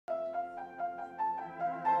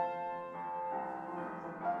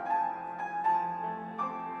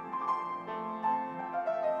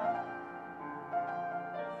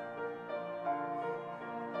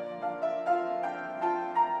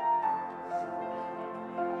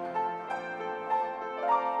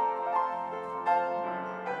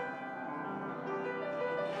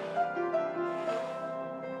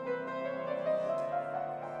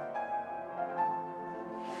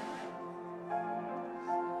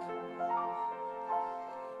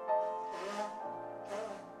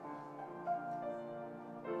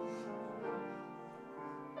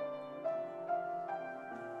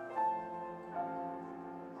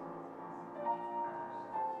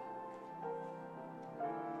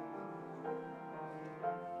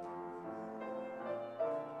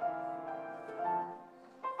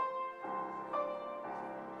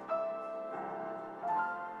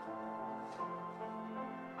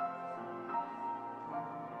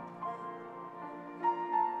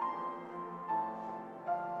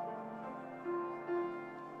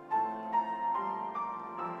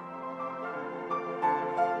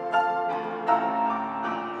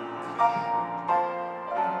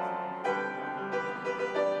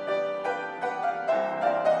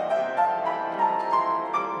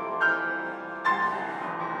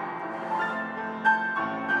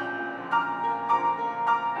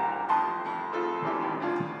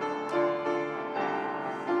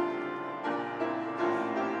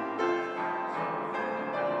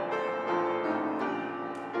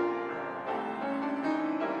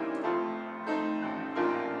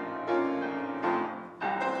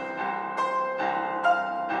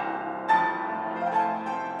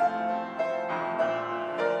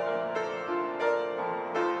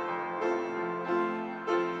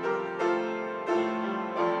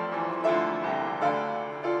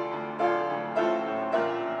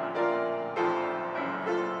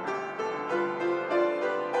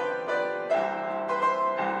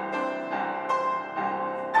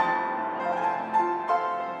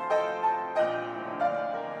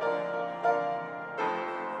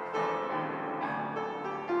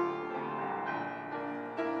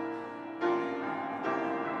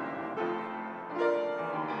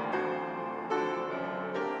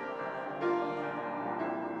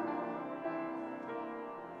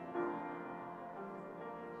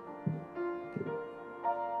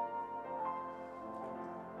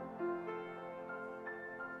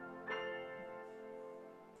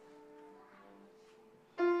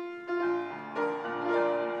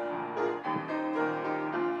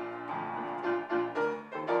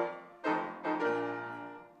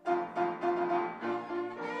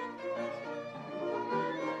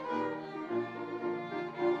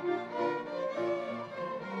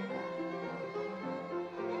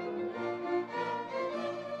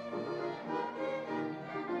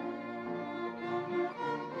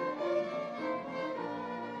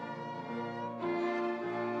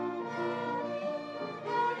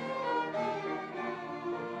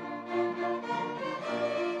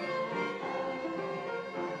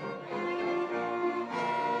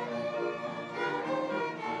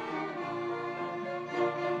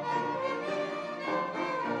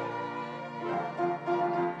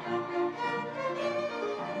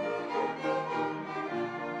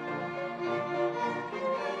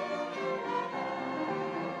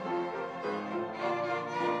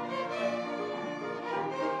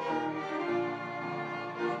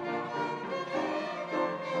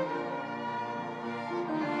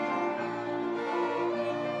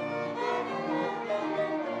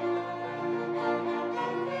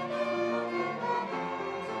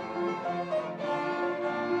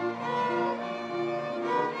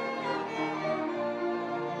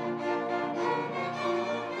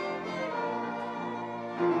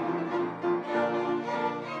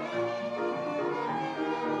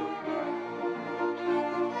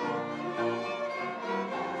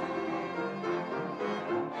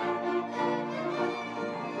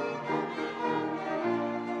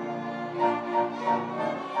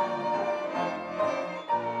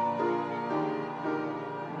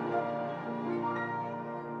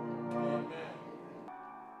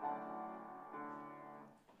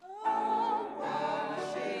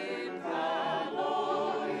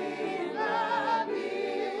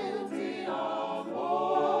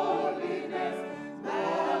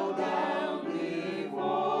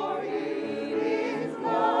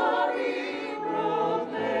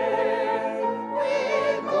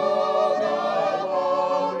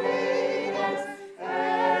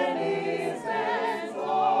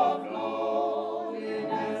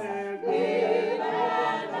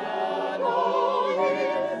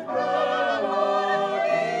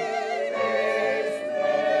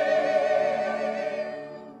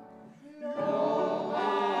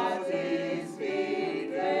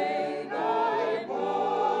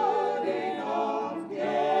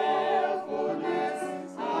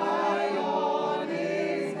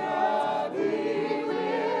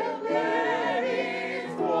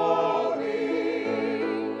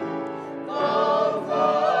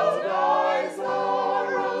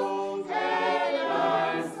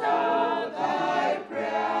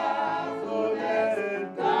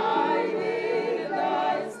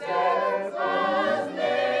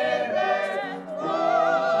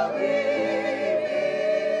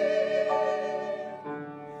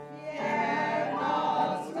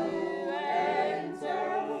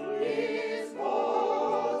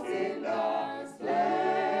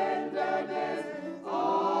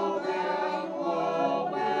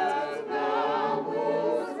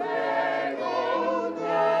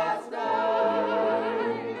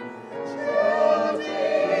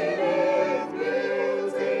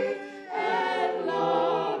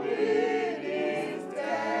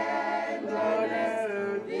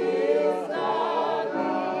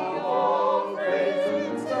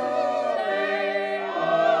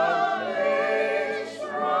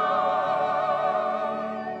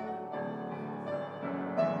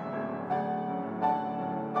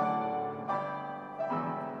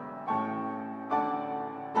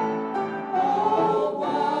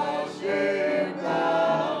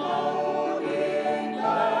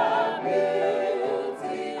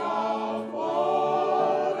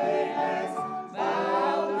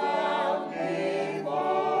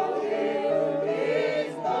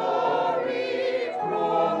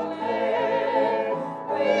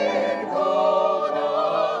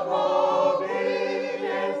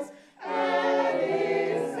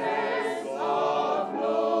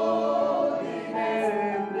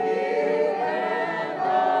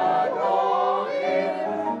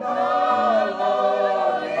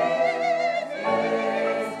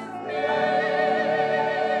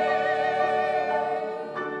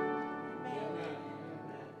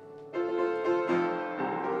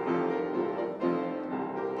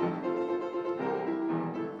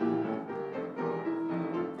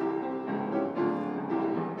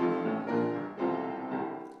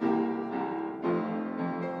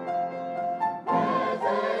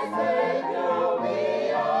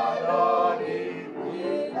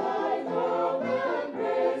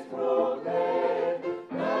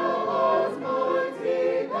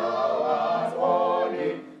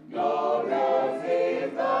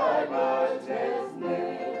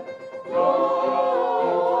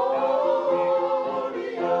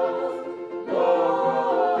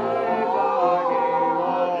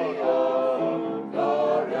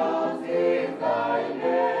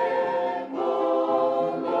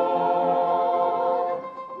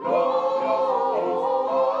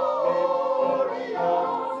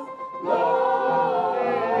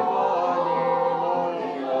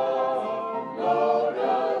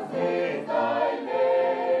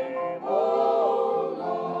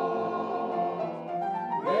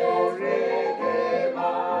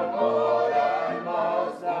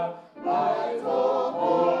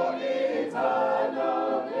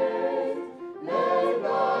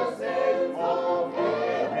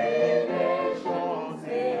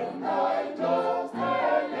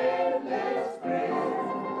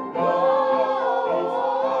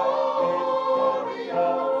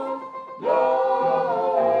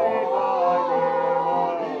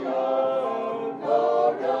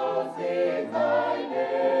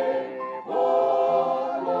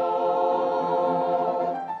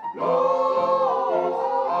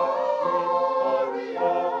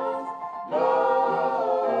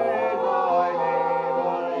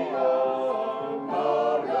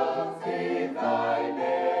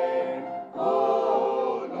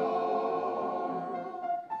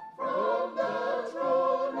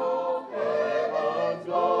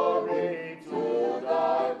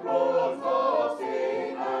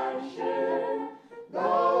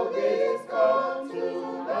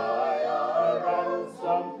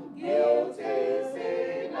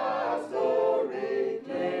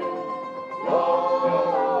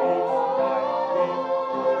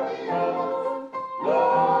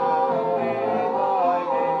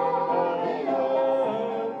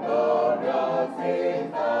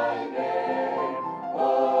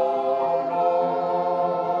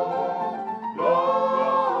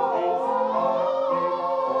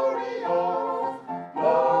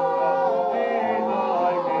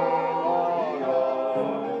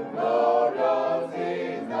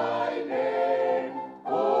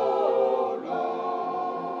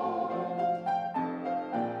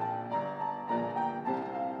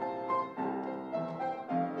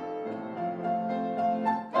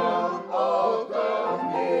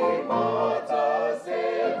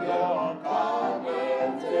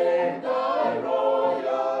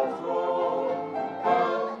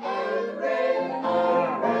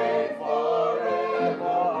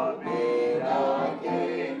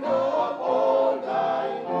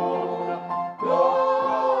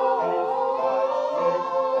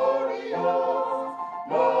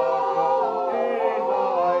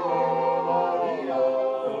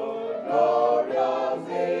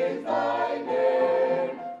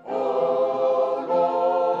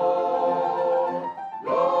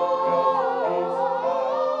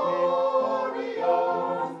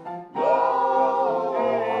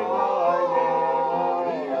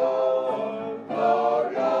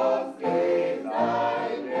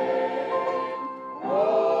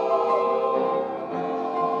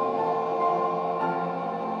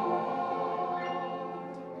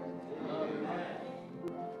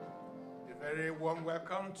Very warm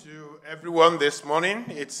welcome to everyone this morning.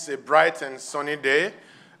 It's a bright and sunny day.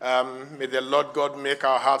 May the Lord God make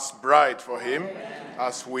our hearts bright for Him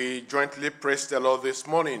as we jointly praise the Lord this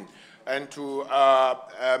morning. And to our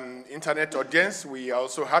internet audience, we are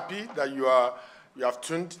also happy that you have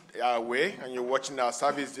tuned our way and you're watching our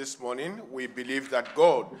service this morning. We believe that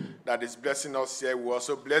God that is blessing us here will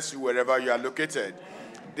also bless you wherever you are located.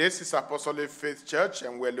 This is Apostolic Faith Church,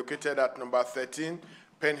 and we're located at number 13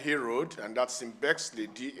 Penhill Road, and that's in Bexley,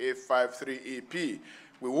 DA53EP.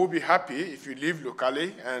 We will be happy if you live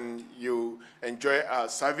locally and you enjoy our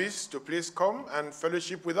service to please come and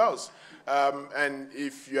fellowship with us. And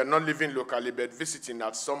if you are not living locally but visiting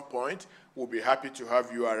at some point, we'll be happy to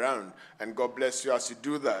have you around. And God bless you as you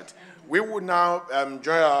do that. We will now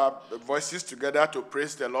join our voices together to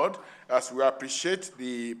praise the Lord as we appreciate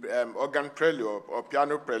the organ prelude or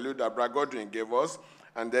piano prelude that Brother Godwin gave us.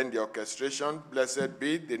 And then the orchestration, Blessed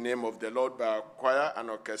Be the Name of the Lord, by our choir and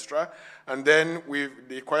orchestra. And then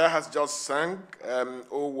the choir has just sung,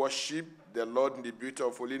 O worship the Lord in the beauty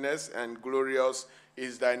of holiness, and glorious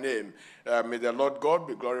is thy name. May the Lord God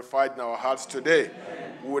be glorified in our hearts today.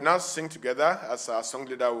 Amen. We will now sing together as our song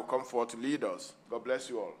leader will come forward to lead us. God bless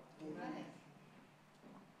you all. Amen.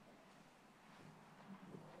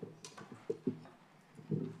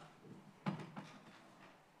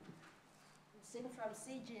 From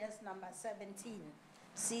CGS number 17.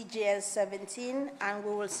 CGS 17, and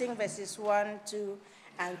we will sing verses 1, 2,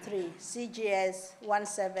 and 3. CGS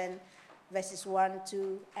 17, verses 1,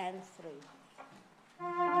 2, and 3.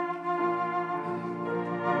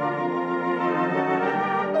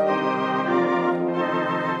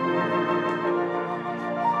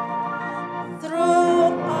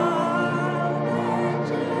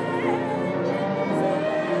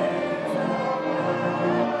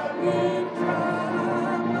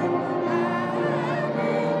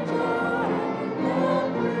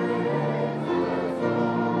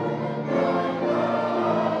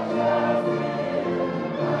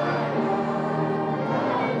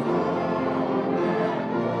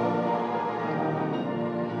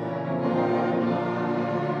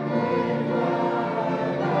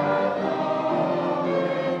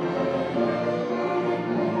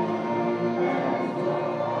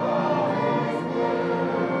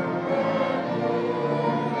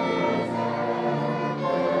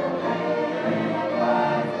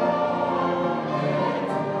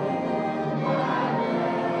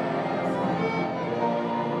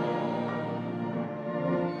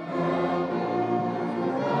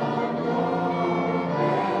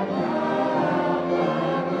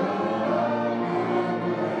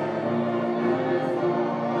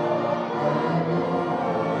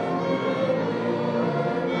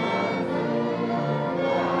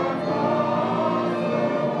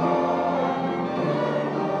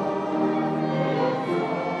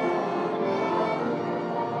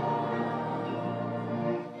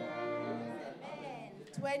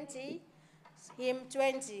 Hymn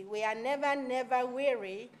 20, we are never, never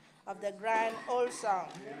weary of the grand old song.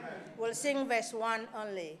 We'll sing verse 1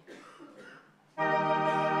 only. We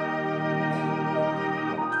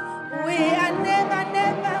are never,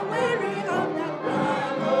 never weary of the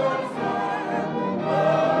grand old song.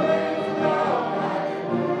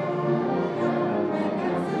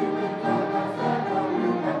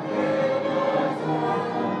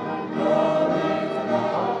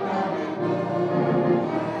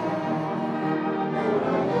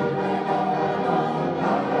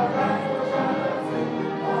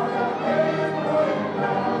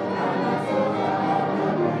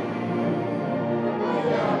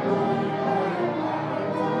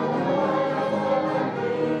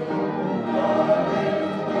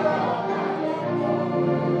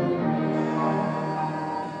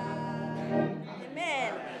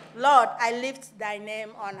 Lord, I lift thy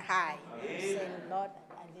name on high. Sing, Lord,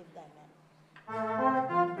 I lift thy name.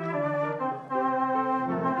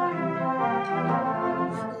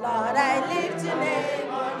 Lord, I lift your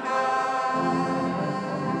name on high.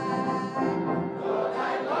 Lord,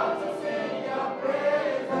 I love to sing your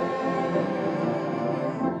praises.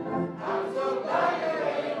 I'm so glad you're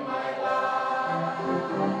in my life.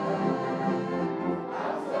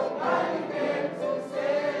 I'm so glad you came to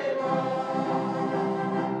save us.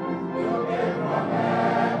 From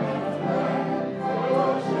heaven to earth, to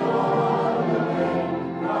show the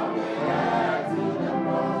way.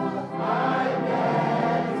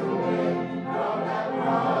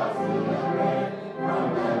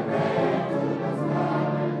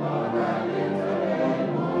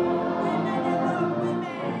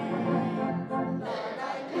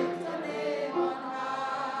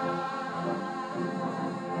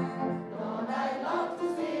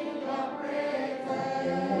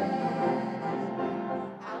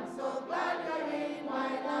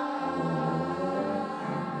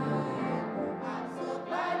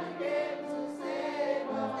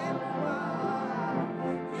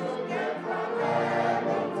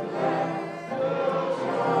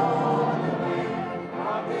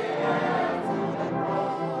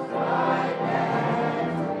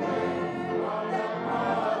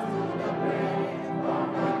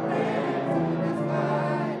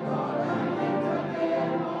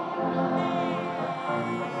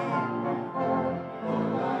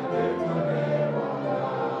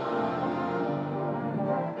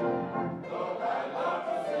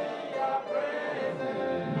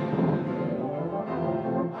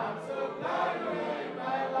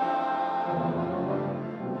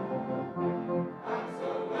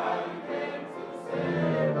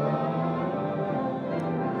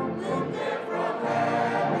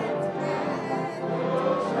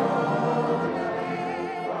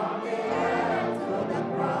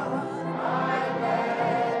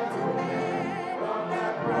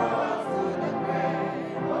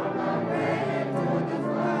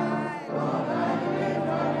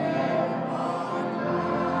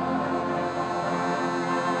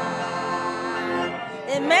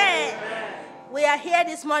 Amen. We are here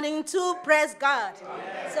this morning to praise God.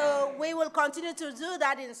 So we will continue to do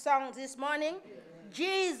that in songs this morning.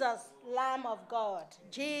 Jesus, Lamb of God.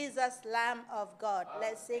 Jesus, Lamb of God.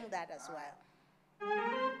 Let's sing that as well.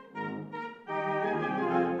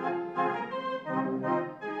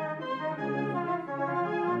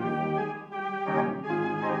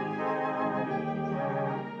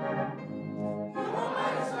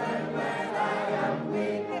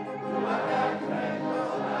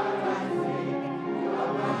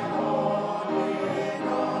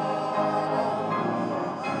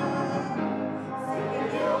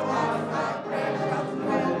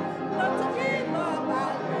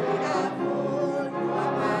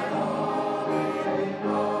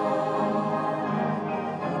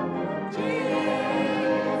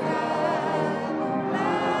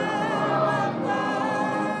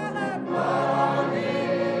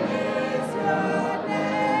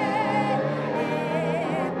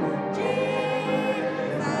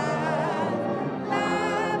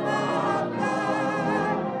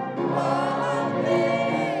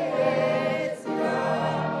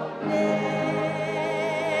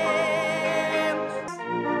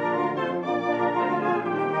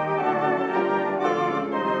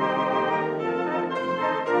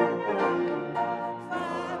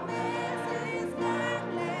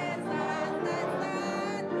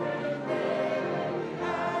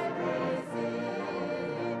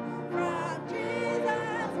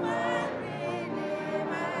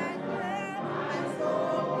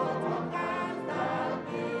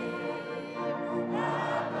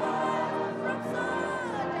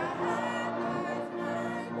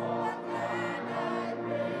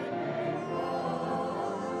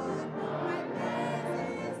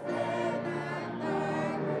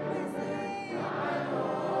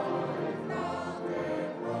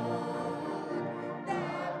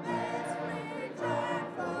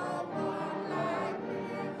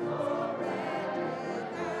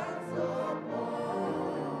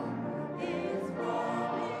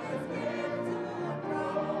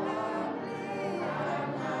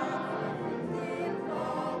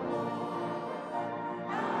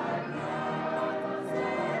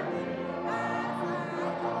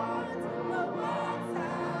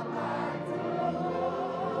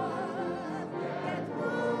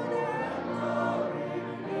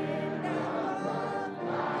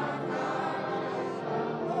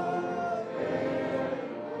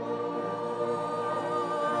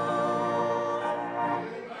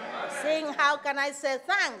 How can I say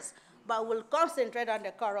thanks? But we'll concentrate on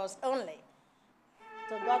the chorus only.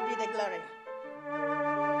 To God be the glory.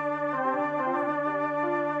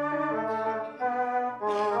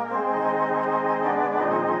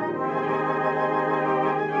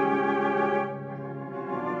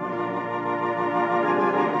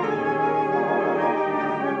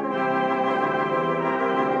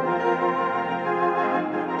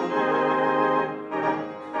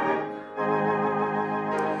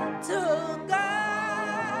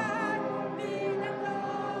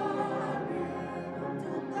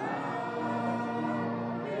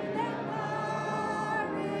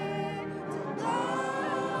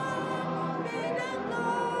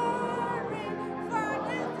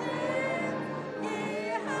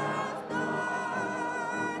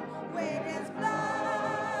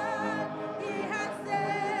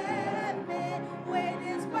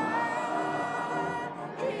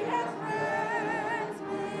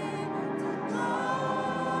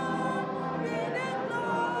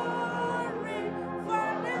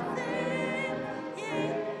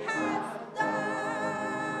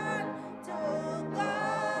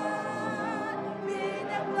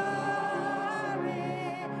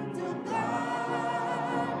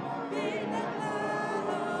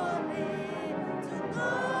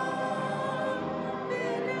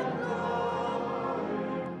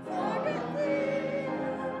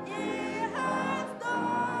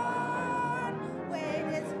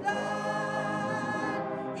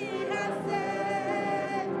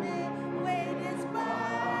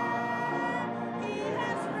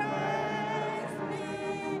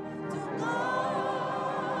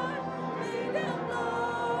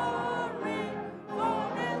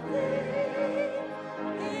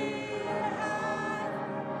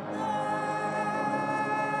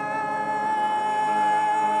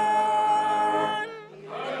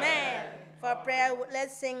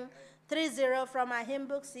 Let's sing 3-0 from our hymn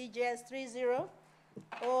book, CJS 3-0.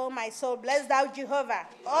 Oh, my soul, bless thou Jehovah.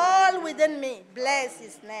 All within me, bless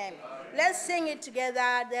his name. Let's sing it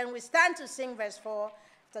together. Then we stand to sing verse 4,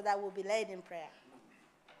 so that we'll be led in prayer.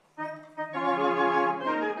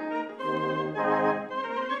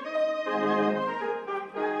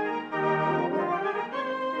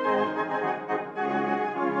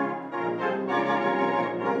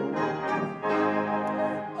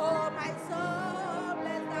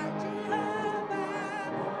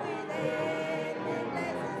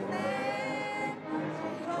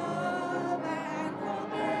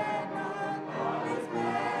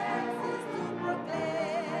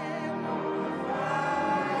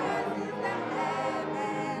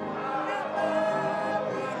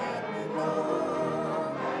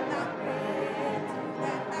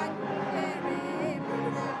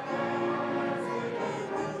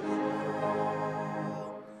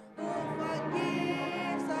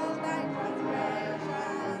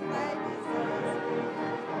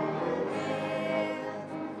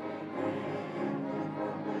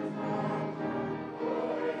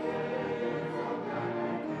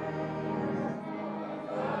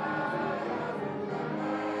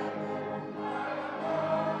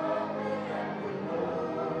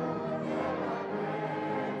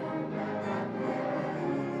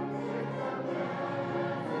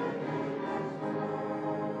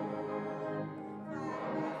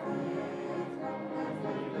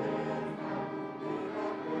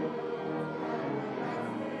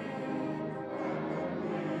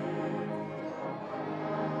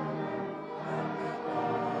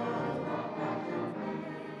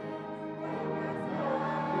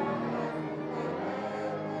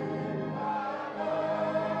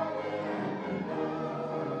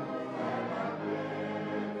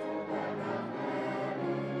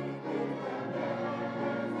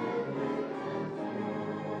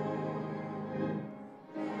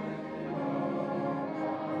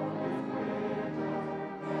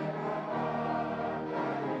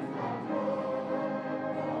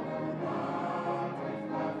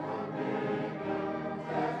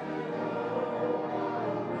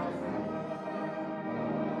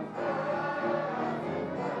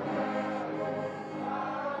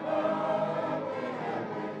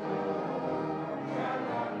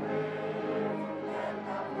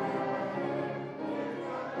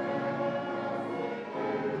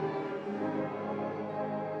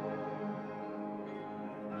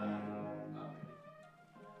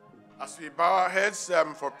 As we bow our heads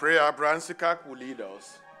for prayer, Brian Sikak will lead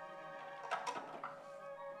us.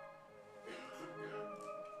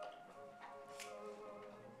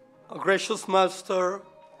 Our gracious Master,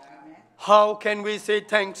 how can we say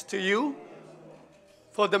thanks to you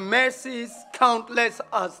for the mercies countless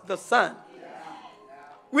as the sun,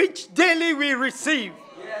 which daily we receive?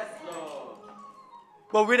 Yes, Lord.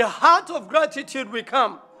 But with a heart of gratitude we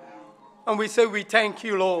come and we say we thank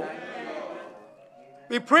you, Lord.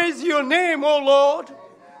 We praise your name, O Lord,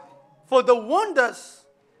 for the wonders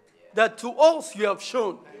that to us you have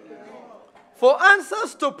shown. For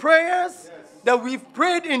answers to prayers that we've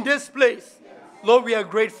prayed in this place. Lord, we are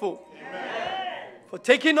grateful. For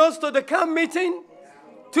taking us to the camp meeting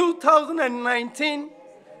 2019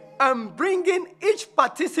 and bringing each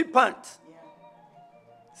participant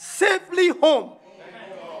safely home.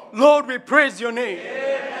 Lord, we praise your name.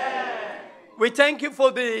 We thank you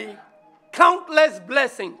for the countless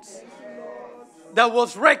blessings that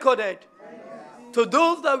was recorded to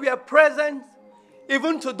those that were present,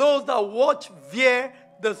 even to those that watch via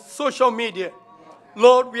the social media.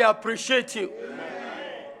 Lord, we appreciate you.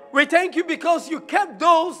 We thank you because you kept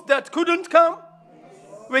those that couldn't come.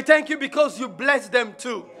 We thank you because you blessed them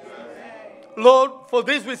too. Lord, for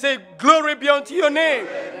this we say, glory be unto your name.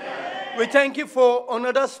 We thank you for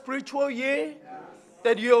another spiritual year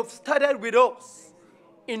that you have started with us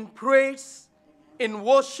in praise, in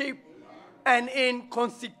worship, and in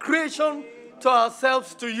consecration to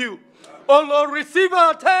ourselves to you. Oh Lord, receive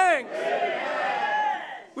our thanks.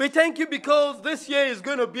 We thank you because this year is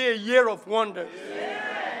going to be a year of wonders.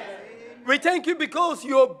 We thank you because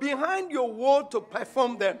you're behind your word to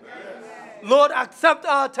perform them. Lord, accept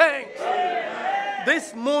our thanks.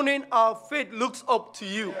 This morning, our faith looks up to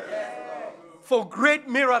you for great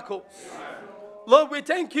miracles. Lord, we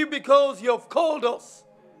thank you because you have called us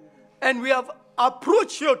and we have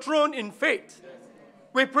approached your throne in faith.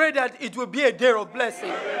 We pray that it will be a day of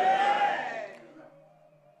blessing.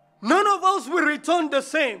 None of us will return the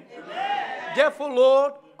same. Therefore,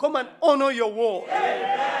 Lord, come and honor your word.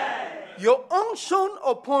 Your unction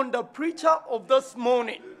upon the preacher of this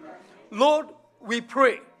morning. Lord, we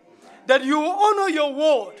pray that you will honor your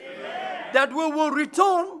word, that we will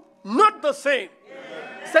return not the same.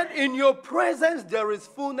 Said in your presence there is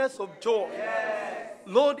fullness of joy.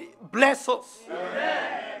 Lord, bless us.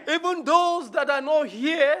 Even those that are not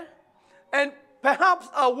here and perhaps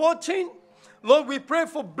are watching, Lord, we pray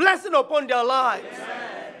for blessing upon their lives.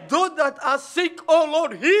 Those that are sick, oh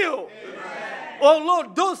Lord, heal. Oh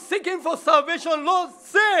Lord, those seeking for salvation, Lord,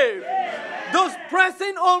 save. Those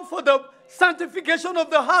pressing on for the sanctification of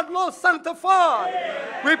the heart, Lord, sanctify.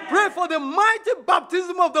 We pray for the mighty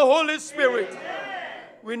baptism of the Holy Spirit.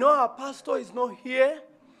 We know our pastor is not here.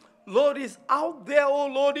 Lord is out there, oh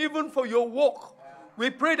Lord, even for your work.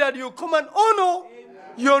 We pray that you come and honor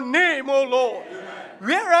your name, oh Lord.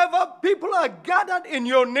 Wherever people are gathered in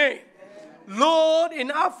your name. Lord,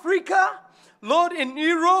 in Africa, Lord, in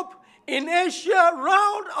Europe, in Asia,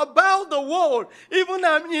 round about the world, even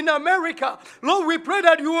in America. Lord, we pray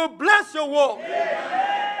that you will bless your work.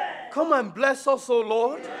 Come and bless us, oh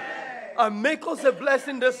Lord, and make us a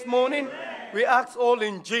blessing this morning. We ask all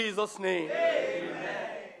in Jesus' name.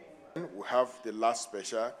 We have the last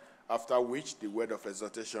special, after which the word of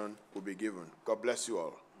exhortation will be given. God bless you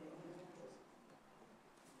all.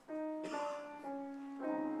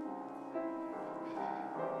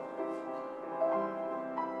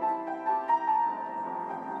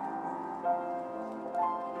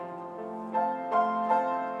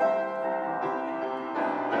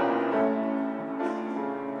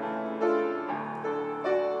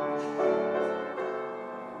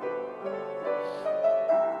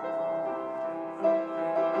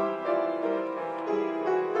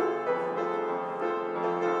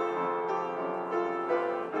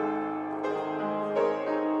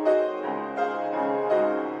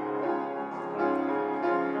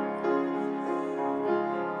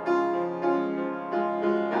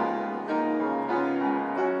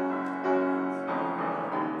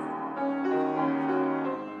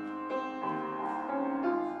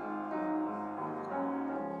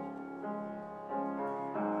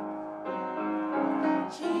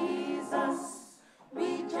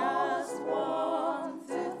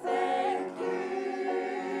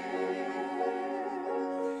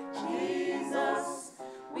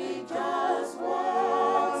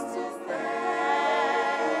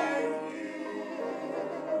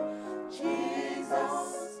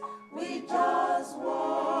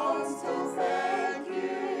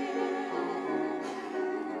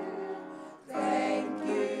 Thank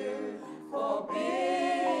you for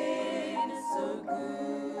being so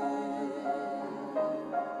good.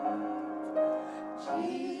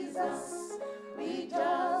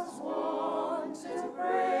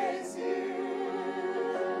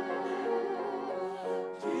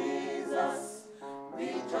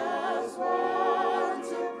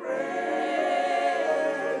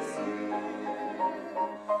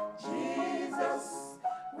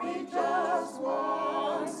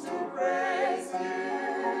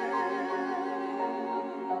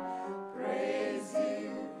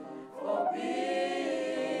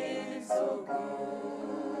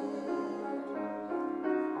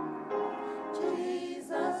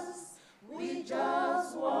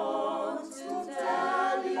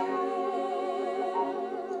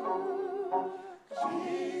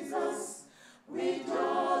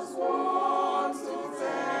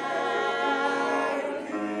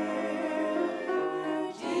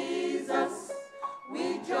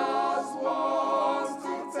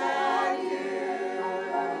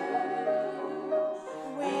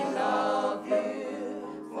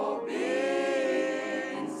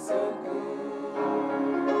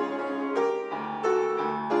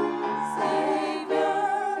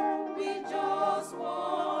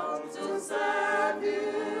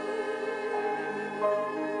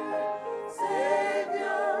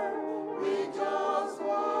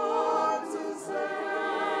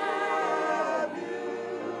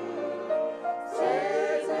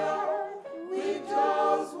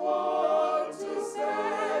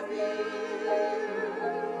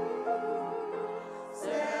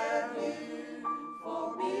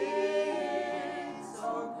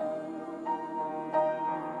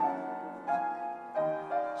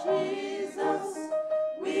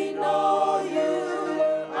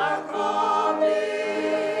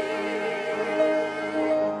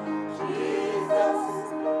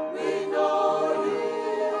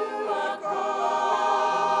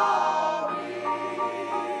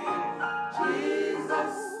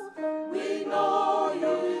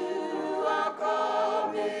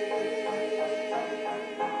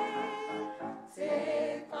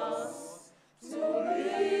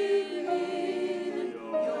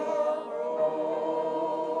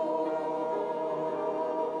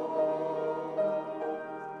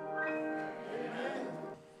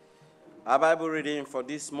 Our Bible reading for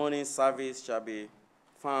this morning's service shall be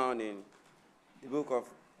found in the book of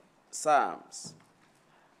Psalms,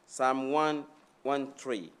 Psalm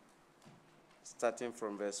 113, starting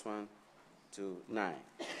from verse 1 to 9.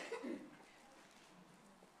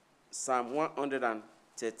 Psalm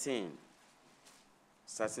 113,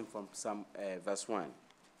 starting from verse 1.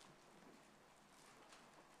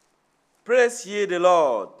 Praise ye the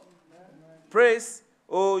Lord. Praise,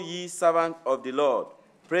 O ye servants of the Lord.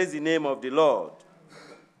 Praise the name of the Lord.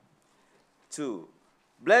 2.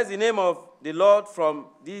 Bless the name of the Lord from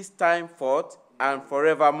this time forth and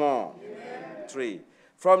forevermore. Amen. 3.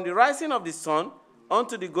 From the rising of the sun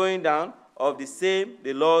unto the going down of the same,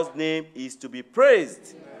 the Lord's name is to be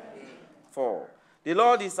praised. Amen. 4. The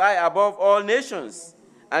Lord is high above all nations,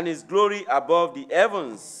 and his glory above the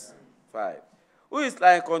heavens. 5. Who is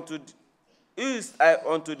like unto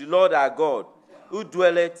the Lord our God, who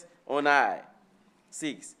dwelleth on high?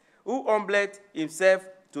 6. Who humbleth himself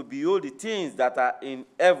to behold the things that are in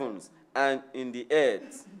heavens and in the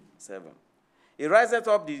earth. 7. He raiseth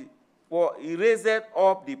up the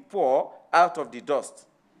poor out of the dust,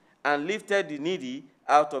 and lifted the needy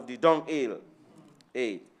out of the dunghill.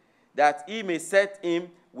 8. That he may set him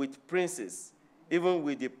with princes, even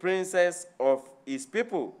with the princes of his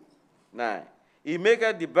people. 9. He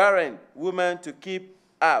maketh the barren woman to keep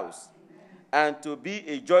house, and to be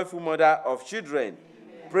a joyful mother of children.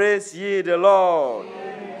 Amen. Praise ye the Lord.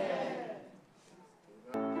 Amen.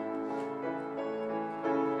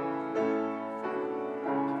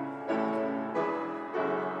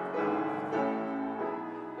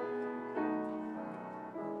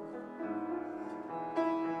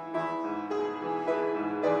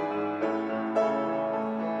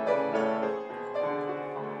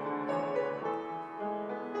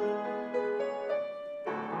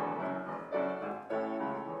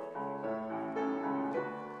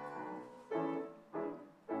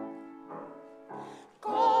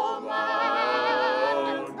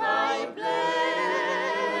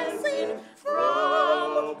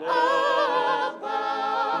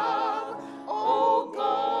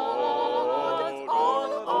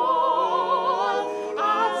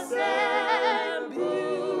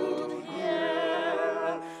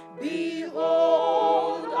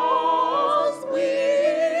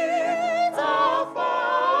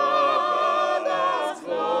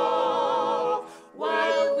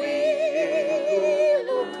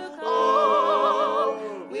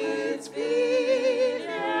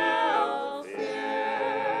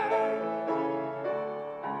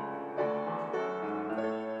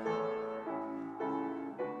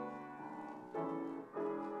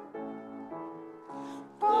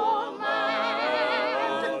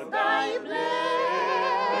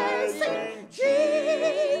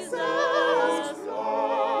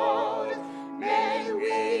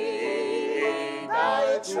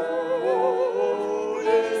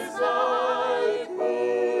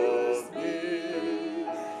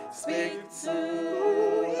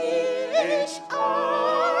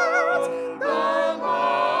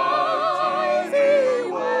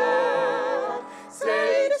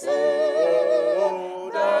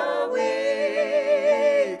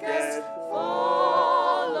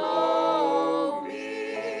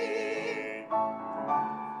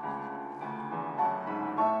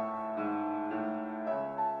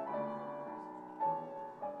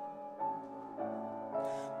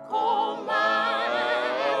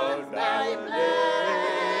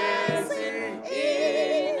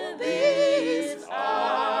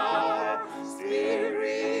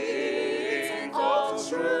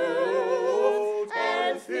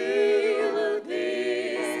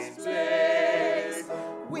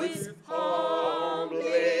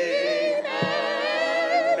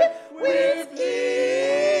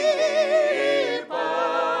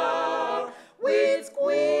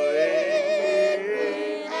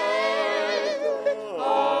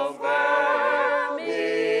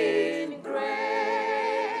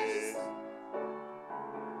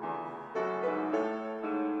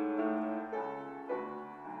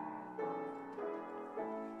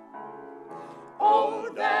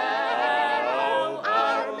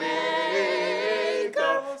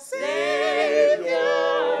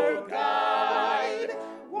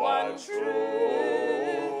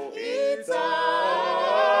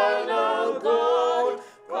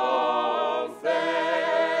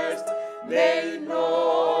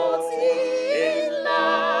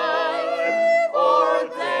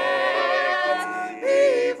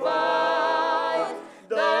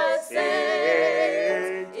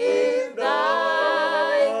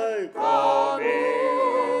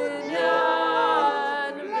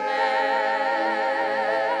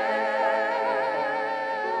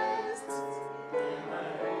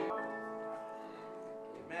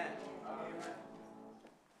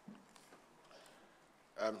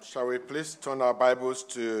 Shall we please turn our Bibles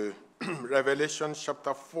to Revelation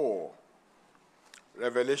chapter 4.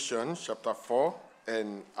 Revelation chapter 4,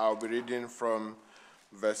 and I'll be reading from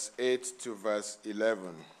verse 8 to verse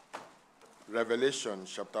 11. Revelation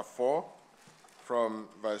chapter 4, from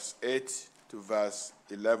verse 8 to verse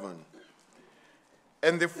 11.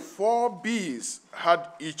 And the 4 beasts had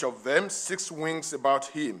each of them 6 wings about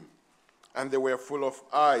him, and they were full of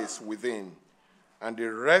eyes within. And they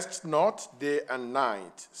rest not day and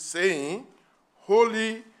night, saying,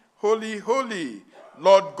 Holy, holy, holy,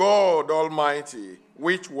 Lord God Almighty,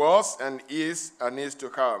 which was and is to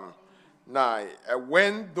come. Now,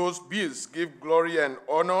 when those beasts give glory and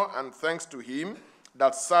honor and thanks to him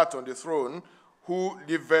that sat on the throne, who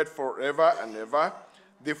liveth forever and ever,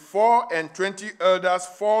 the 24 elders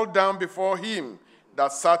fall down before him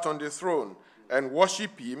that sat on the throne, and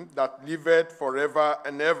worship him that liveth forever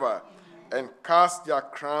and ever, and cast their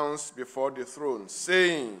crowns before the throne,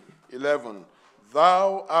 saying, 11,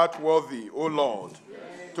 Thou art worthy, O Lord,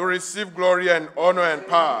 to receive glory and honor and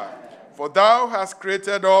power, for thou hast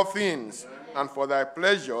created all things, and for thy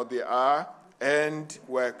pleasure they are and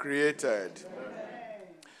were created.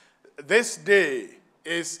 This day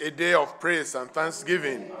is a day of praise and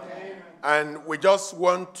thanksgiving, and we just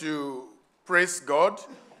want to praise God,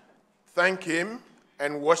 thank him,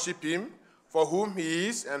 and worship him for whom he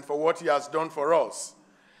is and for what he has done for us.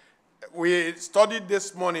 We studied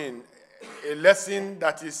this morning a lesson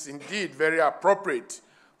that is indeed very appropriate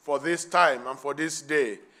for this time and for this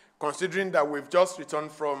day, considering that we've just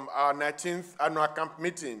returned from our 19th annual camp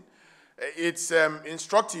meeting. It's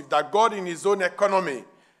instructive that God in his own economy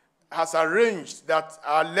has arranged that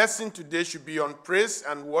our lesson today should be on praise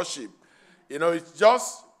and worship. You know, it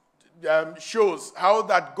just shows how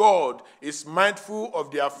that God is mindful of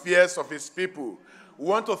the affairs of his people. We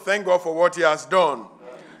want to thank God for what he has done.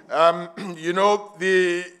 You know,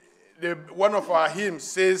 one of our hymns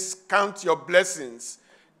says, count your blessings,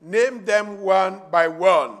 name them one by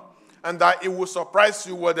one, and that it will surprise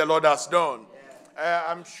you what the Lord has done.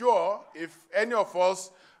 I'm sure if any of us,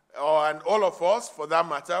 and all of us for that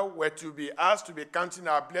matter, were to be asked to be counting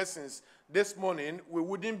our blessings this morning, we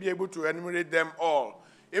wouldn't be able to enumerate them all.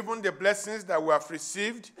 Even the blessings that we have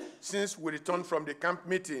received since we returned from the camp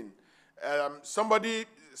meeting. Somebody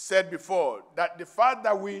said before that the fact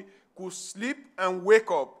that we could sleep and wake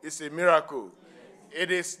up is a miracle.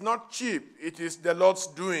 It is not cheap. It is the Lord's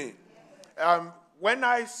doing. When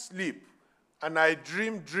I sleep and I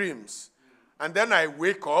dream dreams, and then I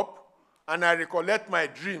wake up and I recollect my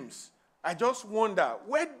dreams, I just wonder,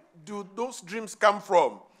 where do those dreams come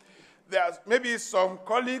from? There's maybe some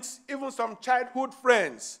colleagues, even some childhood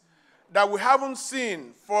friends that we haven't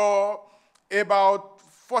seen for about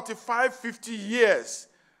 45, 50 years.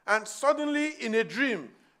 And suddenly in a dream,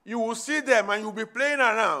 you will see them and you'll be playing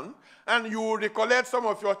around and you will recollect some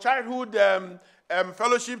of your childhood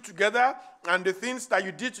fellowship together and the things that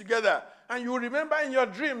you did together. And you will remember in your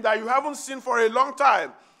dream that you haven't seen for a long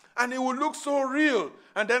time. And it will look so real.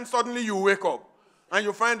 And then suddenly you wake up and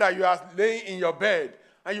you find that you are laying in your bed.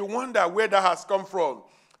 And you wonder where that has come from.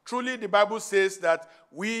 Truly, the Bible says that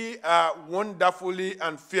we are wonderfully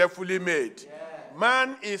and fearfully made. Yeah.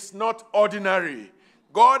 Man is not ordinary.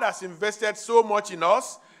 God has invested so much in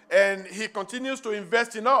us, and he continues to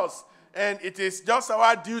invest in us. And it is just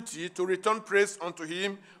our duty to return praise unto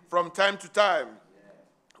him from time to time. Yeah.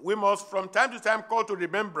 We must, from time to time, call to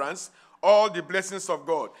remembrance all the blessings of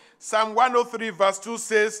God. Psalm 103 verse 2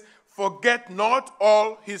 says, forget not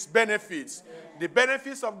all his benefits. Yeah. The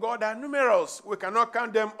benefits of God are numerous. We cannot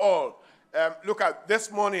count them all. Look at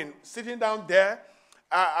this morning, sitting down there,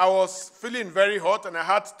 I was feeling very hot, and I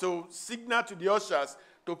had to signal to the ushers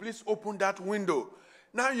to please open that window.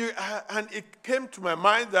 Now, and it came to my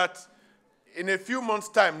mind that in a few months'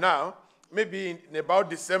 time now, maybe in about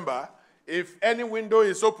December, if any window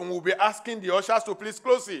is open, we'll be asking the ushers to please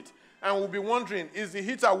close it. And we'll be wondering, is the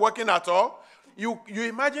heater working at all? You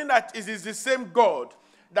imagine that it is the same God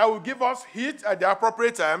that will give us heat at the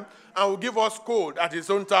appropriate time and will give us cold at his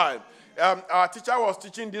own time. Our teacher was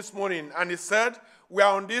teaching this morning, and he said, we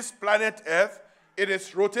are on this planet Earth. It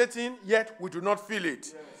is rotating, yet we do not feel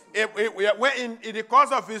it. Yes. In the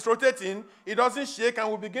course of its rotating, it doesn't shake, and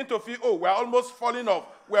we begin to feel, oh, we're almost falling off.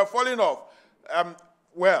 We're falling off.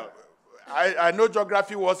 I know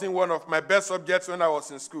geography wasn't one of my best subjects when I was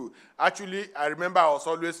in school. Actually, I remember I was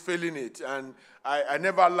always failing it, and I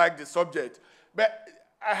never liked the subject. But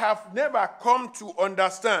I have never come to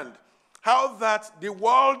understand how that the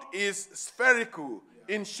world is spherical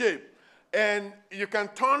in shape. And you can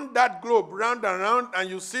turn that globe round and round, and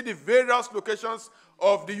you see the various locations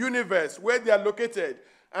of the universe, where they are located.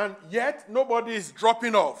 And yet, nobody is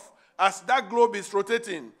dropping off as that globe is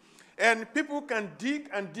rotating. And people can dig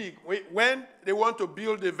and dig. When they want to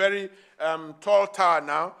build a very tall tower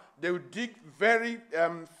now, they will dig very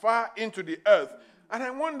far into the earth. And I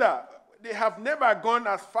wonder, they have never gone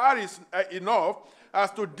as far enough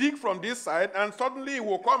as to dig from this side, and suddenly it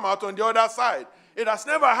will come out on the other side. It has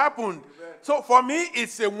never happened. So for me,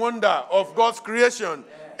 it's a wonder of God's creation.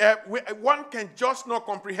 One can just not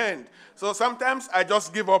comprehend. So sometimes I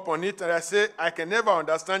just give up on it, and I say, I can never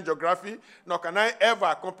understand geography, nor can I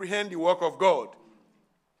ever comprehend the work of God.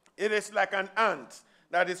 It is like an ant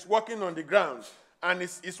that is walking on the ground, and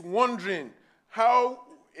is wondering how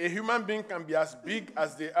a human being can be as big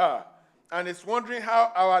as they are. And it's wondering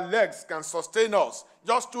how our legs can sustain us.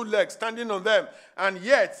 Just 2 legs standing on them. And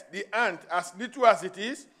yet, the ant, as little as it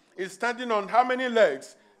is standing on how many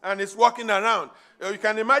legs? And it's walking around. You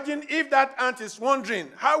can imagine if that ant is wondering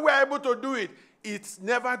how we're able to do it, it's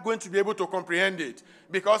never going to be able to comprehend it.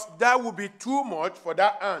 Because that would be too much for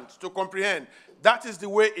that ant to comprehend. That is the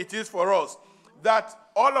way it is for us. That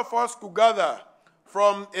all of us could gather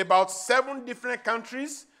from about 7 different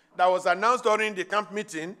countries that was announced during the camp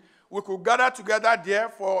meeting. We could gather together there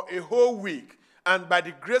for a whole week. And by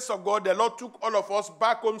the grace of God, the Lord took all of us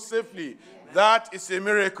back home safely. Yes. That is a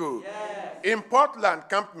miracle. Yes. In Portland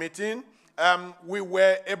camp meeting, we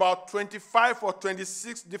were about 25 or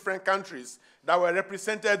 26 different countries that were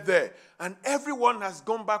represented there. And everyone has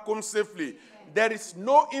gone back home safely. There is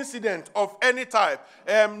no incident of any type,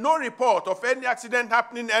 no report of any accident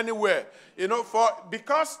happening anywhere.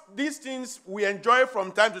 Because these things we enjoy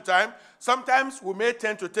from time to time, sometimes we may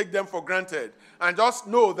tend to take them for granted and just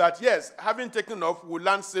know that, yes, having taken off, we'll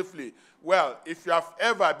land safely. Well, if you have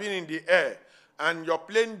ever been in the air and your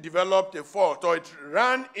plane developed a fault or it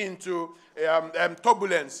ran into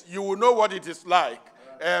turbulence, you will know what it is like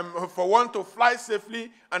for one to fly safely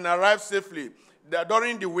and arrive safely.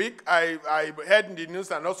 During the week, I heard in the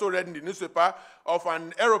news and also read in the newspaper of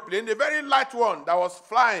an aeroplane, a very light one that was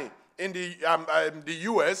flying in the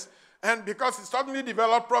U.S., and because it suddenly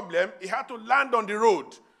developed problem, it had to land on the road,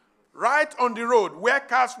 right on the road where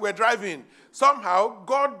cars were driving. Somehow,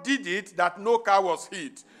 God did it that no car was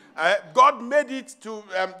hit. God made it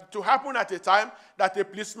to happen at a time that a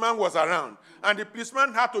policeman was around, and the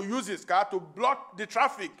policeman had to use his car to block the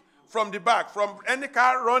traffic from the back, from any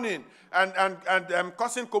car running and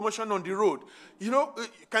causing commotion on the road.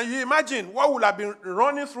 Can you imagine what would have been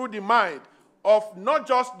running through the mind of not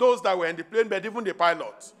just those that were in the plane, but even the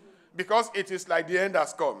pilots? Because it is like the end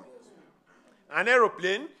has come. An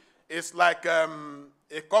aeroplane is like a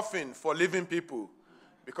coffin for living people.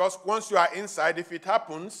 Because once you are inside, if it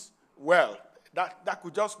happens, well, that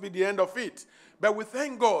could just be the end of it. But we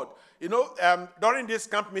thank God. During this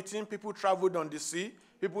camp meeting, people traveled on the sea.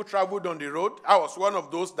 People traveled on the road. I was one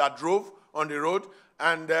of those that drove on the road.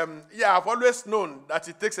 And I've always known that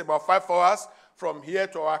it takes about 5 hours from here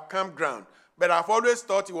to our campground. But I've always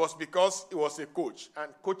thought it was because it was a coach.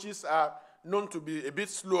 And coaches are known to be a bit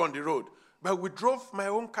slow on the road. But we drove my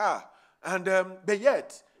own car. And but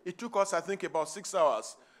yet, it took us, I think, about 6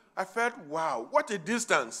 hours. I felt, wow, what a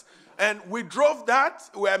distance. And we drove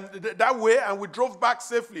that way, and we drove back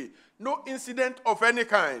safely. No incident of any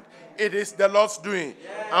kind. It is the Lord's doing.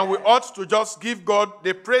 Yeah. And we ought to just give God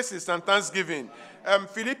the praises and thanksgiving.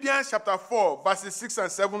 Philippians chapter 4, verses 6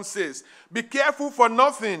 and 7 says, "Be careful for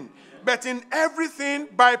nothing, but in everything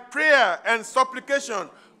by prayer and supplication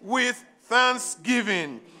with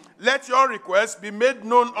thanksgiving. Let your requests be made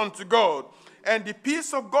known unto God, and the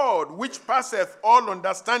peace of God, which passeth all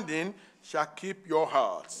understanding, shall keep your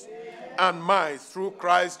hearts and minds through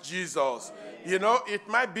Christ Jesus." It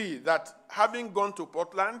might be that having gone to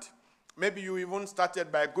Portland, maybe you even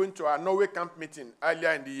started by going to our Norway camp meeting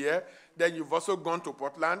earlier in the year, then you've also gone to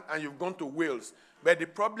Portland and you've gone to Wales. But the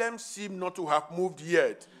problems seem not to have moved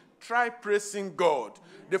yet. Try praising God.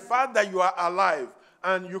 The fact that you are alive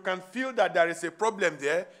and you can feel that there is a problem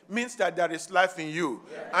there means that there is life in you.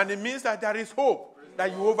 Yes. And it means that there is hope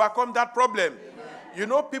that you overcome that problem.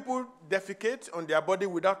 Yes. People defecate on their body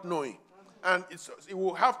without knowing. And it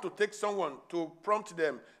will have to take someone to prompt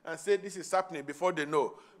them and say this is happening before they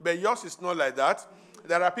know. But yours is not like that.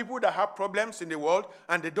 There are people that have problems in the world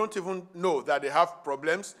and they don't even know that they have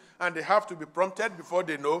problems, and they have to be prompted before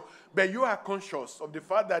they know. But you are conscious of the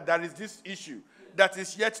fact that there is this issue that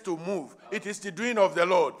is yet to move. It is the doing of the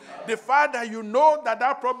Lord. The fact that you know that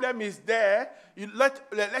that problem is there, you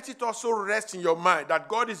let it also rest in your mind that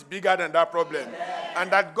God is bigger than that problem. Amen.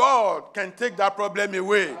 And that God can take that problem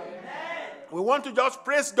away. Amen. We want to just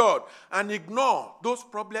praise God and ignore those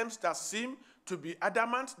problems that seem to be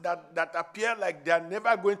adamant, that appear like they are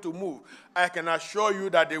never going to move, I can assure you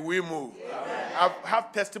that they will move. I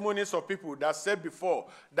have testimonies of people that said before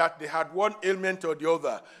that they had one ailment or the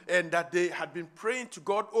other, and that they had been praying to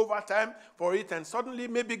God over time for it, and suddenly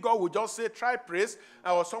maybe God will just say, try praise,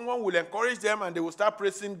 or someone will encourage them and they will start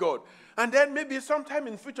praising God. And then maybe sometime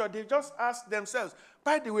in future, they just ask themselves,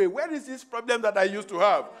 by the way, where is this problem that I used to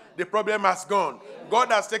have? The problem has gone.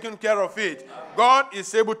 God has taken care of it. God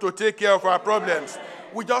is able to take care of our problems.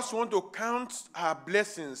 We just want to count our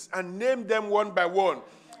blessings and name them one by one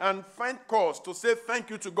and find cause to say thank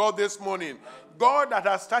you to God this morning. God that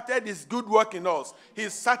has started his good work in us,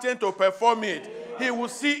 he's certain to perform it. He will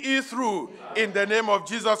see it through in the name of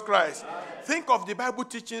Jesus Christ. Think of the Bible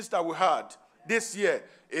teachings that we had this year,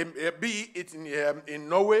 be it in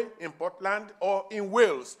Norway, in Portland, or in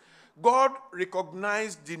Wales. God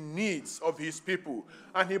recognized the needs of his people,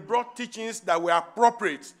 and he brought teachings that were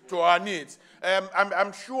appropriate to our needs.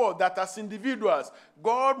 I'm sure that as individuals,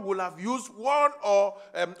 God will have used one or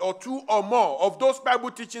two or more of those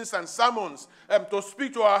Bible teachings and sermons to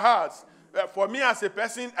speak to our hearts. For me as a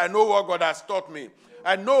person, I know what God has taught me.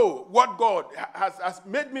 I know what God has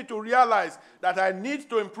made me to realize that I need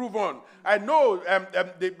to improve on. I know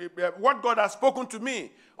what God has spoken to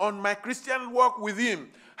me on my Christian walk with him,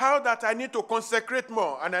 how that I need to consecrate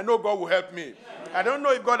more, and I know God will help me. I don't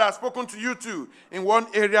know if God has spoken to you too in one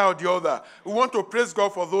area or the other. We want to praise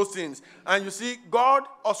God for those things. And you see, God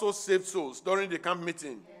also saved souls during the camp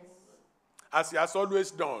meeting, as he has always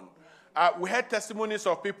done. We had testimonies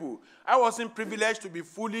of people. I wasn't privileged to be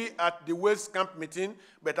fully at the Wales camp meeting,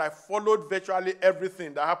 but I followed virtually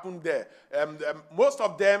everything that happened there. Most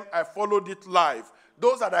of them, I followed it live.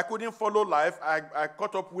 Those that I couldn't follow live, I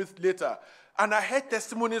caught up with later. And I heard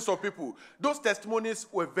testimonies of people. Those testimonies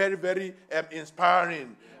were very, very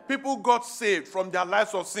inspiring. People got saved from their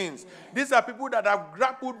lives of sins. These are people that have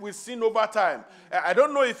grappled with sin over time. I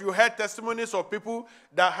don't know if you heard testimonies of people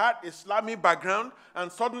that had Islamic background,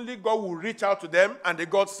 and suddenly God will reach out to them and they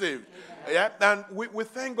got saved. Yeah? And we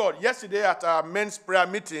thank God. Yesterday at our men's prayer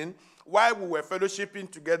meeting, while we were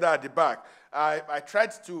fellowshipping together at the back, I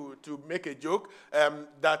tried to make a joke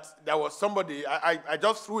that there was somebody. I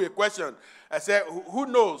just threw a question. I said, who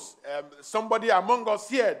knows somebody among us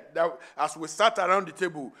here, that as we sat around the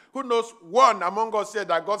table, who knows one among us here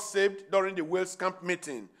that got saved during the Wales camp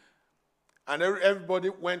meeting? And everybody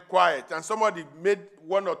went quiet. And somebody made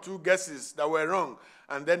one or two guesses that were wrong.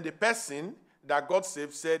 And then the person that got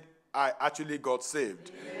saved said, I actually got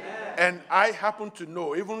saved. Amen. And I happen to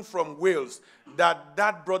know, even from Wales,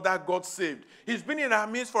 that brother got saved. He's been in our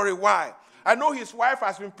midst for a while. I know his wife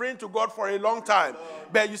has been praying to God for a long time.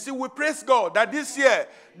 But you see, we praise God that this year,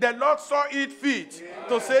 the Lord saw it fit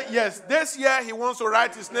to say, yes, this year he wants to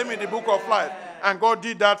write his name in the book of life. And God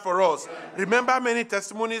did that for us. Remember many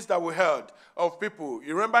testimonies that we heard of people.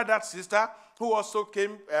 You remember that sister who also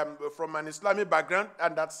came from an Islamic background,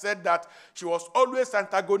 and that said that she was always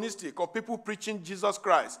antagonistic of people preaching Jesus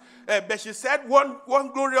Christ. But she said one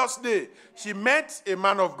glorious day, she met a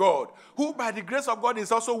man of God, who by the grace of God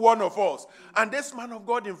is also one of us. And this man of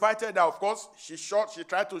God invited her. Of course, she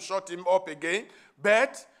tried to shut him up again,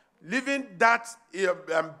 but leaving that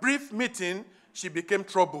brief meeting, she became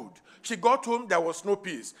troubled. She got home, there was no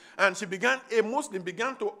peace. And a Muslim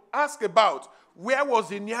began to ask about where was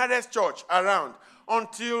the nearest church around,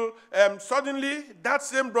 until suddenly that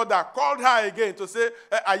same brother called her again to say,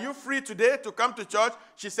 are you free today to come to church?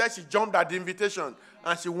 She said she jumped at the invitation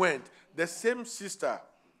and she went. The same sister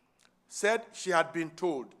said she had been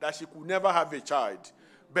told that she could never have a child.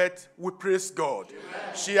 But we praise God.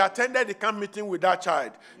 Amen. She attended the camp meeting with that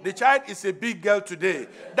child. The child is a big girl today.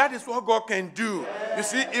 That is what God can do. You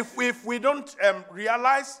see, if we don't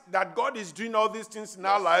realize that God is doing all these things in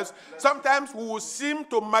our lives, sometimes we will seem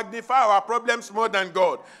to magnify our problems more than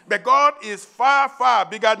God. But God is far, far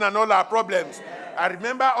bigger than all our problems. I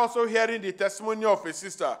remember also hearing the testimony of a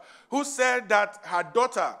sister who said that her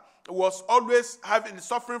daughter was always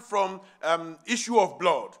suffering from issue of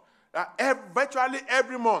blood. Virtually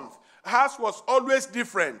every month, hers was always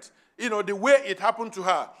different, the way it happened to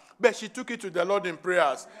her. But she took it to the Lord in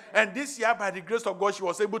prayers. And this year, by the grace of God, she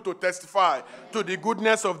was able to testify to the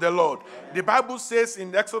goodness of the Lord. The Bible says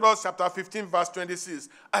in Exodus chapter 15, verse 26,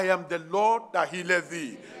 I am the Lord that healeth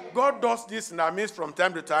thee. God does this in our midst from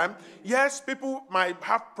time to time. Yes, people might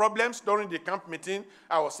have problems during the camp meeting.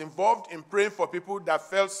 I was involved in praying for people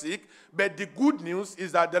that fell sick. But the good news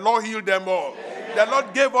is that the Lord healed them all. Amen. The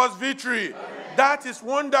Lord gave us victory. Amen. That is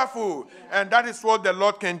wonderful. And that is what the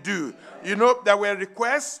Lord can do. There were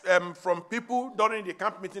requests from people during the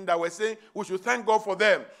camp meeting that were saying we should thank God for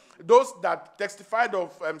them. those that testified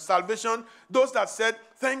of salvation, those that said,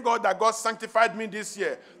 thank God that God sanctified me this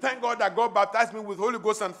year. Thank God that God baptized me with Holy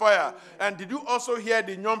Ghost and fire. And did you also hear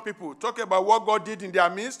the young people talk about what God did in their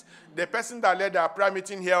midst? The person that led our prayer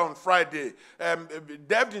meeting here on Friday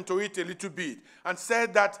delved into it a little bit and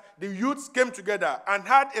said that the youths came together and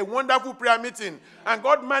had a wonderful prayer meeting, and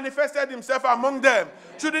God manifested himself among them.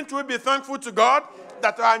 Shouldn't we be thankful to God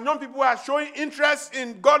that our young people are showing interest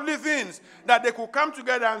in godly things, that they could come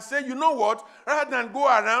together and say, you know what, rather than go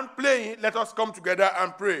around playing, let us come together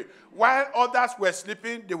and pray. While others were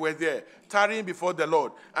sleeping, they were there, tarrying before the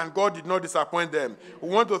Lord, and God did not disappoint them. We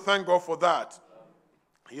want to thank God for that.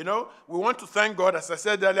 You know, we want to thank God, as I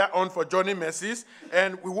said earlier on, for journey mercies,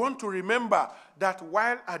 and we want to remember that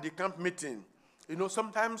while at the camp meeting, you know,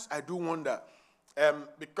 sometimes I do wonder,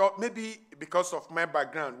 because of my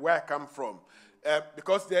background, where I come from,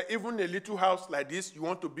 because there even a little house like this, you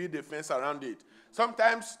want to build a fence around it.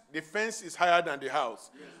 Sometimes the fence is higher than the house.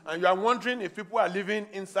 Yes. And you are wondering if people are living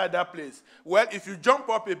inside that place. Well, if you jump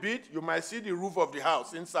up a bit, you might see the roof of the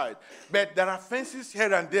house inside. But there are fences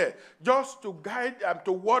here and there just to guide,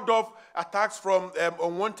 to ward off attacks from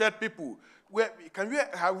unwanted people.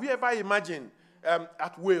 Have we ever imagined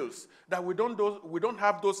at Wales that we don't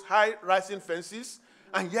have those high rising fences?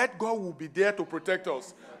 And yet God will be there to protect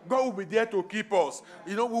us. God will be there to keep us.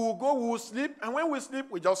 You know, we will go, we will sleep, and when we sleep,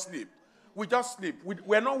 we just sleep. We just sleep.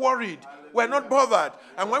 We're not worried. We're not bothered.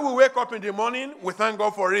 And when we wake up in the morning, we thank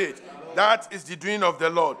God for it. That is the doing of the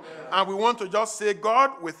Lord. And we want to just say,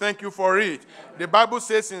 God, we thank you for it. The Bible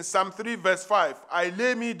says in Psalm 3 verse 5, I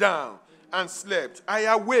lay me down and slept. I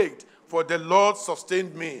awaked, for the Lord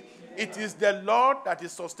sustained me. It is the Lord that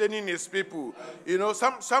is sustaining his people. You know,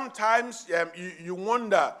 sometimes you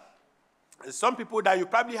wonder, some people that you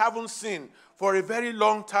probably haven't seen for a very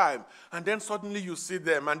long time, and then suddenly you see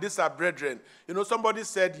them, and these are brethren. You know, somebody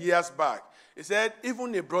said years back, he said,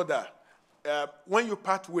 even a brother, when you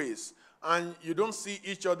part ways and you don't see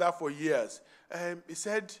each other for years, he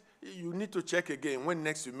said, you need to check again when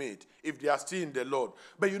next you meet, if they are still in the Lord.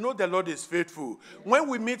 But you know the Lord is faithful. When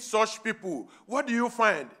we meet such people, what do you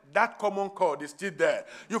find? That common chord is still there.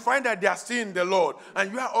 You find that they are still in the Lord,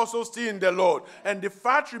 and you are also still in the Lord. And the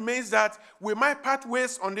fact remains that we might part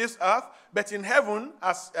ways on this earth, but in heaven,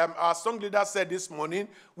 as our song leader said this morning,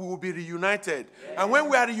 we will be reunited. Yeah. And when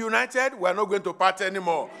we are reunited, we are not going to part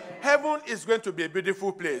anymore. Yeah. Heaven is going to be a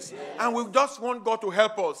beautiful place. Yeah. And we just want God to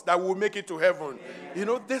help us that we will make it to heaven. Yeah. You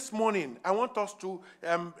know, this morning, I want us to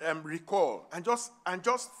recall and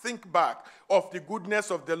just think back of the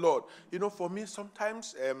goodness of the Lord. You know, for me,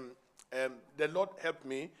 sometimes the Lord helped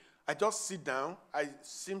me. I just sit down. I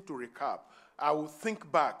seem to recap. I will think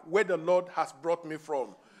back where the Lord has brought me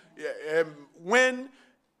from. When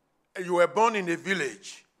you were born in a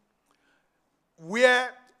village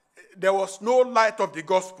where there was no light of the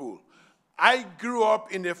gospel, I grew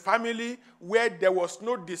up in a family where there was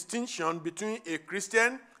no distinction between a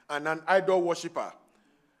Christian and an idol worshiper.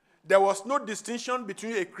 There was no distinction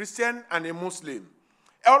between a Christian and a Muslim.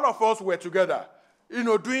 All of us were together, you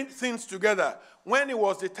know, doing things together. When it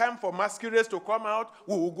was the time for masquerades to come out,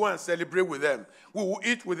 we will go and celebrate with them. We will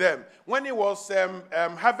eat with them. When it was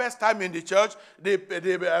harvest time in the church, the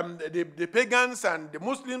pagans and the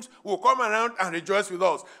Muslims will come around and rejoice with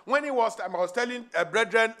us. When it was time, I was telling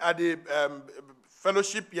brethren at the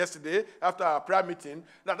fellowship yesterday after our prayer meeting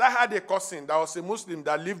that I had a cousin that was a Muslim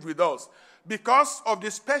that lived with us. Because of the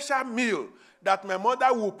special meal that my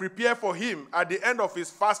mother will prepare for him at the end of his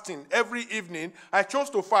fasting every evening, I chose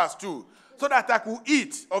to fast too, so that I could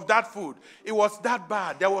eat of that food. It was that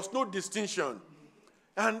bad. There was no distinction.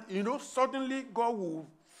 And, you know, suddenly God will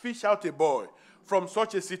fish out a boy from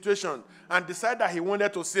such a situation and decide that he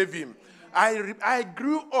wanted to save him. I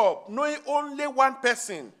grew up knowing only one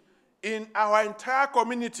person in our entire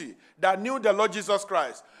community that knew the Lord Jesus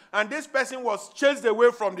Christ. And this person was chased away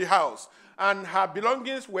from the house, and her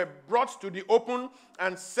belongings were brought to the open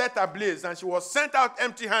and set ablaze, and she was sent out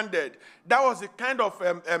empty-handed. That was the kind of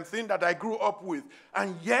thing that I grew up with,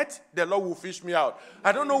 and yet the Lord will fish me out.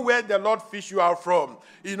 I don't know where the Lord fish you out from.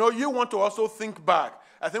 You know, you want to also think back.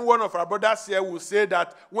 I think one of our brothers here will say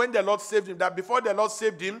that when the Lord saved him, that before the Lord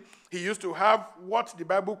saved him, he used to have what the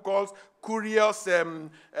Bible calls curious,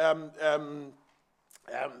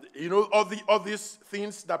 you know, all these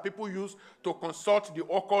things that people use to consult the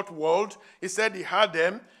occult world. He said he had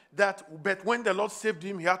them, but when the Lord saved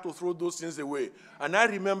him, he had to throw those things away. And I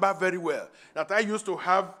remember very well that I used to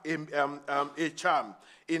have a charm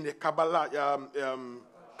in a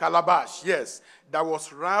calabash, yes, that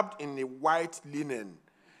was wrapped in a white linen.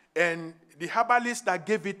 And the herbalist that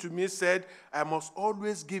gave it to me said, I must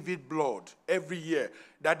always give it blood every year.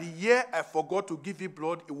 That the year I forgot to give it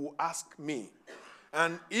blood, it will ask me.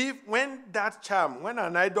 And when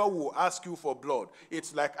an idol will ask you for blood,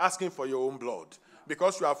 it's like asking for your own blood,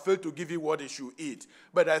 because you have failed to give it what it should eat.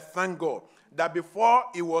 But I thank God that before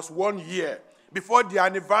it was 1 year, before the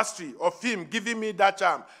anniversary of him giving me that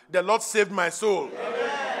charm, the Lord saved my soul.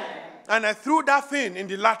 Amen. And I threw that thing in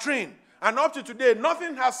the latrine. And up to today,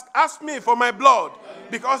 nothing has asked me for my blood,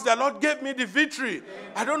 because the Lord gave me the victory.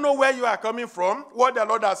 I don't know where you are coming from, what the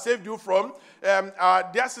Lord has saved you from.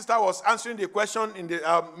 Our dear sister was answering the question,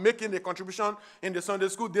 making the contribution in the Sunday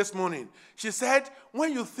school this morning. She said,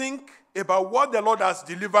 when you think about what the Lord has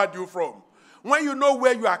delivered you from, when you know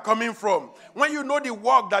where you are coming from, when you know the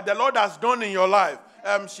work that the Lord has done in your life,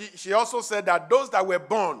 she also said that those that were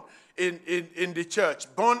born in the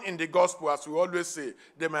church, born in the gospel, as we always say,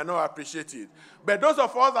 they might not appreciate it. But those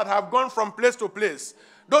of us that have gone from place to place,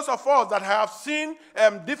 those of us that have seen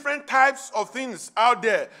different types of things out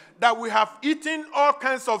there, that we have eaten all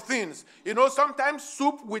kinds of things. You know, sometimes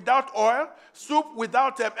soup without oil, soup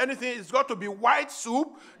without anything. It's got to be white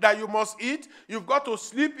soup that you must eat. You've got to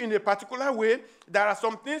sleep in a particular way. There are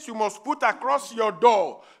some things you must put across your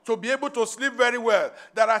door to be able to sleep very well.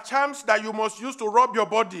 There are charms that you must use to rub your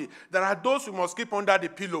body. There are those you must keep under the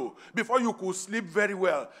pillow before you could sleep very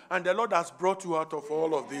well. And the Lord has brought you out of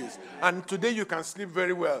all of this. And today you can sleep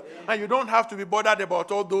very well. And you don't have to be bothered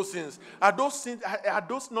about all those things. Are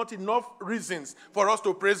those not enough reasons for us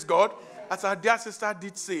to praise God? As our dear sister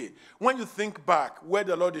did say, when you think back where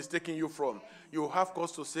the Lord is taking you from, you have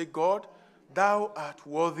cause to say, God, thou art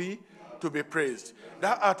worthy to be praised.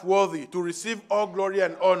 Thou art worthy to receive all glory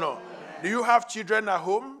and honor. Do you have children at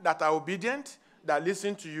home that are obedient, that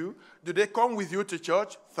listen to you? Do they come with you to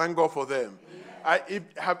church? Thank God for them.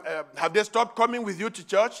 Have they stopped coming with you to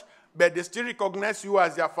church, but they still recognize you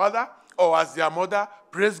as their father or as their mother?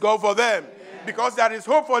 Praise God for them. Because there is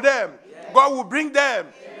hope for them. God will bring them.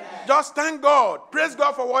 Just thank God. Praise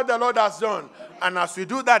God for what the Lord has done. And as we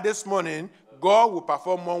do that this morning, God will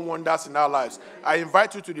perform more wonders in our lives. I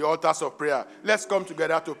invite you to the altars of prayer. Let's come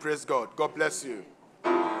together to praise God. God bless you.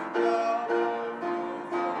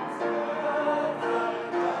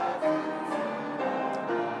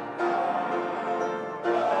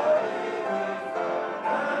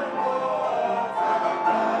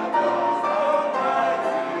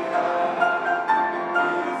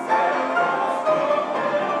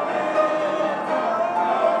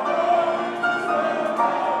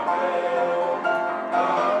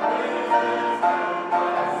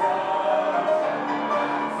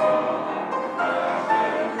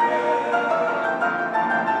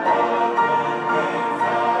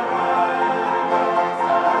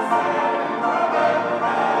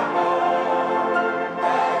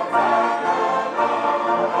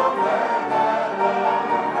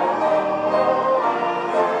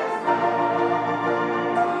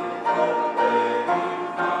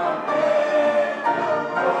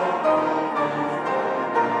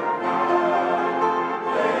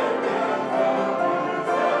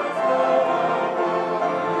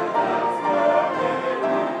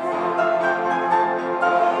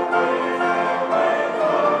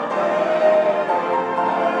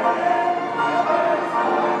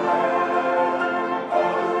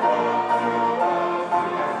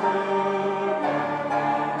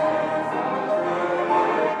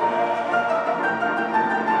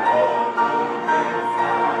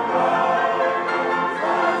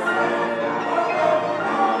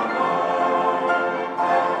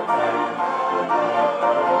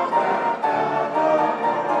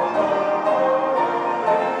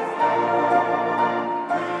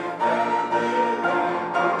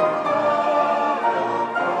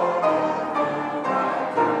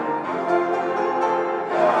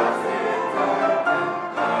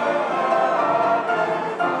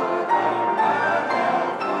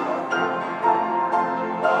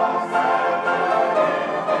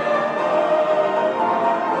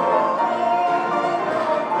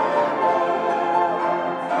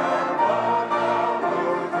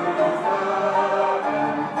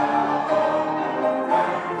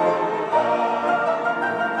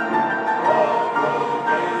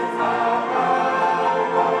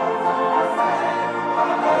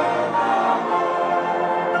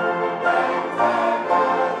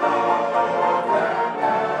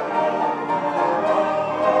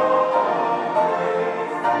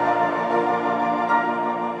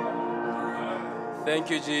 Thank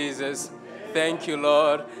you, Jesus. Thank you,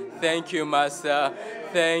 Lord. Thank you, Master.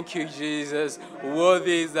 Thank you, Jesus.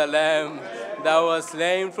 Worthy is the Lamb. that was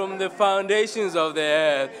slain from the foundations of the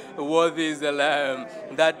earth. Worthy is the Lamb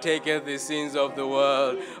that taketh the sins of the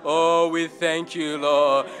world. Oh, we thank you,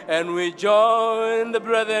 Lord. And we join the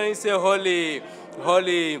brethren and say, Holy,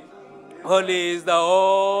 holy, holy is the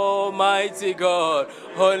Almighty God.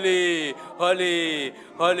 Holy, holy,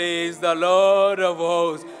 holy is the Lord of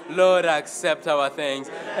hosts. Lord, accept our thanks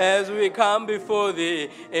as we come before thee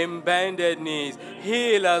in bended knees.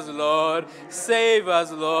 Heal us, Lord. Save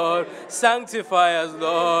us, Lord. Sanctify us,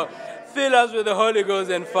 Lord. Fill us with the Holy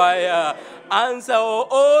Ghost and fire. Answer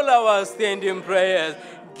all our standing prayers.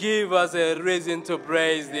 Give us a reason to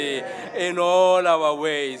praise thee in all our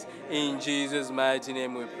ways. In Jesus' mighty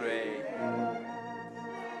name we pray.